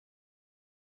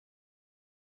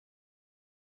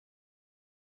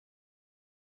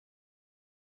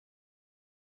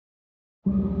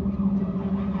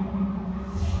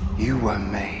You were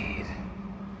made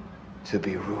to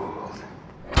be ruled.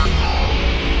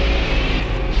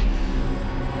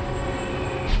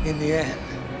 In the end,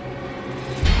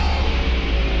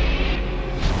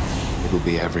 it will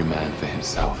be every man for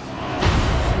himself.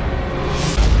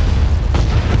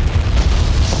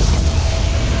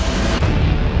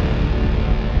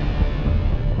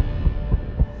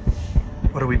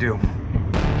 What do we do?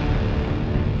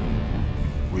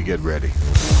 We get ready.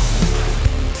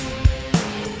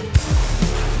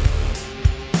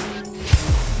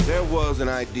 There was an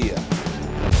idea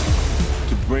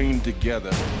to bring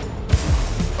together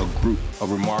a group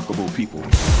of remarkable people.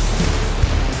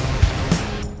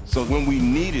 So when we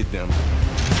needed them,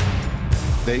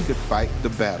 they could fight the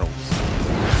battles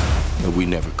that we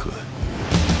never could.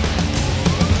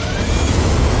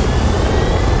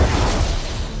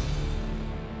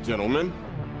 Gentlemen,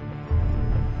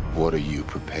 what are you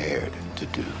prepared to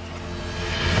do?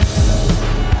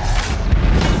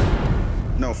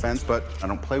 No offense, but I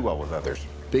don't play well with others.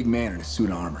 Big man in a suit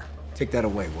of armor. Take that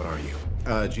away. What are you?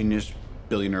 Genius,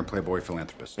 billionaire, playboy,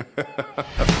 philanthropist.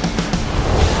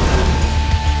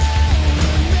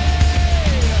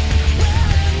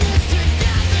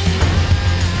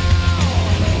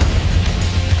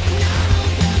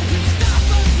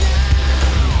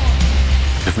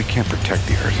 If we can't protect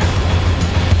the Earth,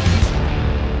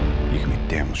 you can be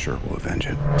damn sure we'll avenge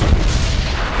it.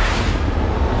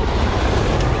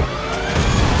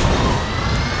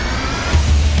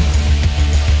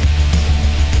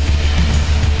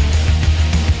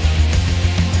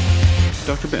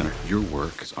 Dr. Banner, your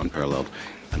work is unparalleled,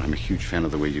 and I'm a huge fan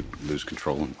of the way you lose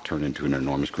control and turn into an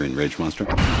enormous green rage monster.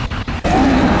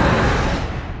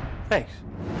 Thanks.